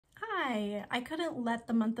Hi, I couldn't let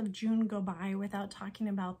the month of June go by without talking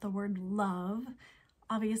about the word love.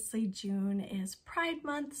 Obviously, June is Pride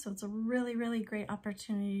Month, so it's a really great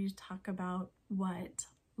opportunity to talk about what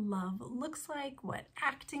love looks like, what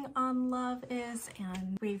acting on love is,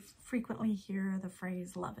 and we frequently hear the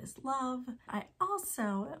phrase love is love. I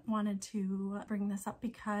also wanted to bring this up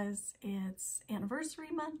because it's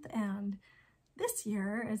anniversary month, and this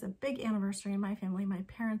year is a big anniversary in my family. My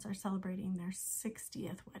parents are celebrating their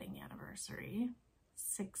 60th wedding anniversary,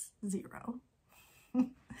 60.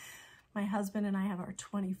 My husband and I have our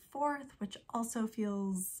 24th, which also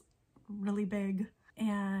feels really big,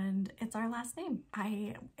 and it's our last name.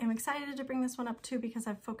 I am excited to bring this one up too because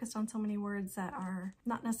I've focused on so many words that are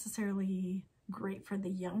not necessarily great for the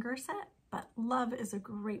younger set, but love is a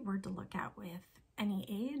great word to look at with any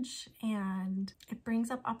age, and it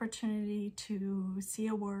brings up opportunity to see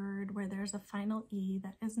a word where there's a final E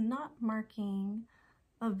that is not marking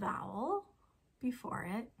a vowel before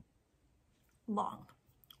it, long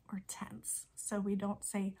or tense. So we don't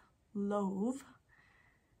say loave.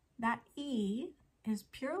 That E is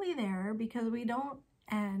purely there because we don't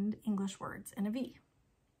end English words in a V.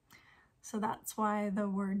 So that's why the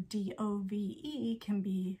word D-O-V-E can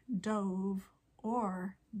be dove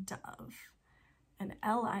or dove. And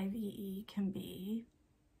L-I-V-E can be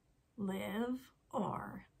live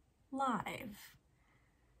or live.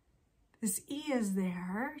 This E is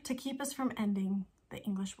there to keep us from ending the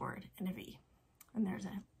English word in a V. And there's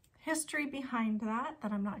a history behind that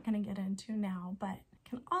I'm not going to get into now, but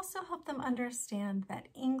can also help them understand that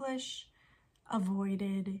English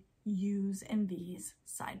avoided U's and V's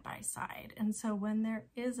side by side. And so when there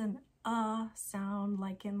is an sound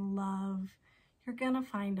like in love, you're going to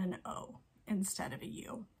find an O instead of a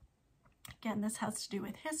U. Again, this has to do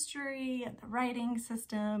with history and the writing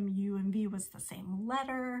system. U and V was the same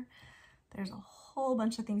letter. There's a whole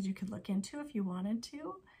bunch of things you could look into if you wanted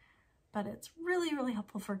to, but it's really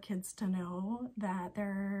helpful for kids to know that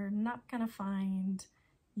they're not going to find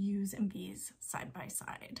U's and V's side by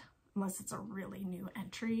side unless it's a really new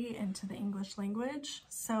entry into the English language.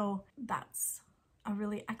 So that's a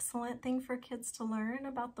really excellent thing for kids to learn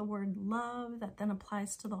about the word love that then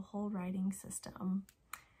applies to the whole writing system.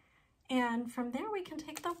 And from there we can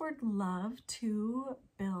take the word love to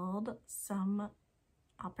build some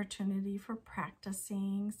opportunity for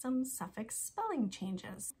practicing some suffix spelling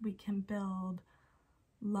changes. We can build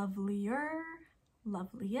lovelier,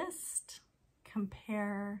 loveliest,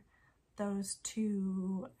 compare those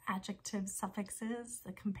two adjective suffixes,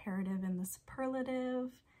 the comparative and the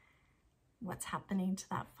superlative, what's happening to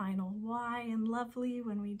that final Y in lovely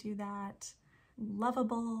when we do that,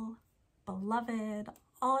 lovable, beloved,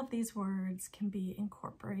 all of these words can be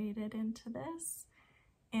incorporated into this.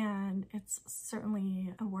 And it's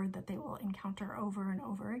certainly a word that they will encounter over and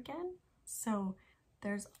over again. So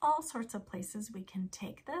there's all sorts of places we can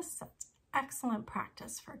take this. That's excellent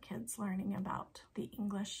practice for kids learning about the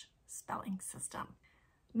English spelling system.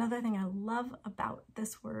 Another thing I love about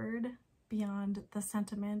this word, beyond the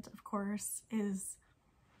sentiment, of course, is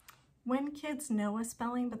when kids know a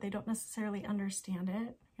spelling but they don't necessarily understand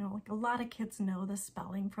it. You know, like a lot of kids know the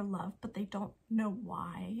spelling for love, but they don't know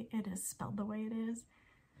why it is spelled the way it is.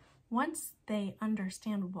 Once they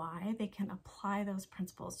understand why, they can apply those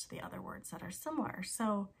principles to the other words that are similar.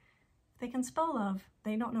 So if they can spell love,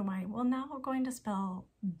 they don't know why. Well, now going to spell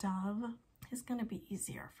dove is going to be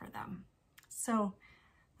easier for them. So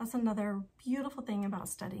that's another beautiful thing about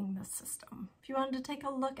studying this system. If you wanted to take a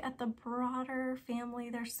look at the broader family,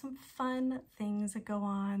 there's some fun things that go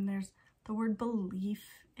on. There's the word belief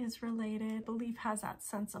is related. Belief has that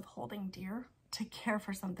sense of holding dear, to care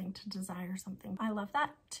for something, to desire something. I love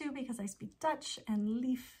that too because I speak Dutch, and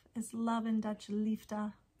lief is love in Dutch,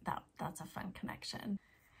 liefde. That's a fun connection.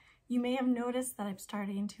 You may have noticed that I'm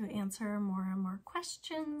starting to answer more and more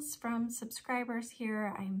questions from subscribers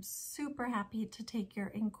here. I'm super happy to take your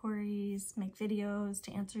inquiries, make videos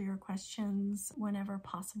to answer your questions whenever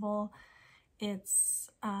possible. It's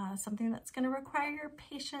something that's going to require your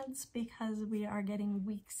patience because we are getting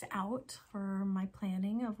weeks out for my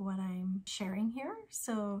planning of what I'm sharing here.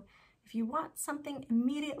 So if you want something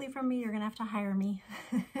immediately from me, you're going to have to hire me.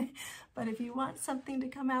 But if you want something to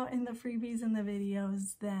come out in the freebies and the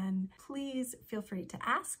videos, then please feel free to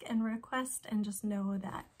ask and request, and just know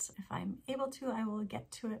that if I'm able to, I will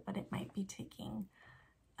get to it, but it might be taking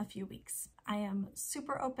a few weeks. I am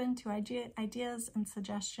super open to ideas and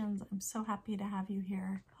suggestions. I'm so happy to have you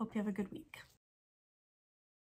here. Hope you have a good week.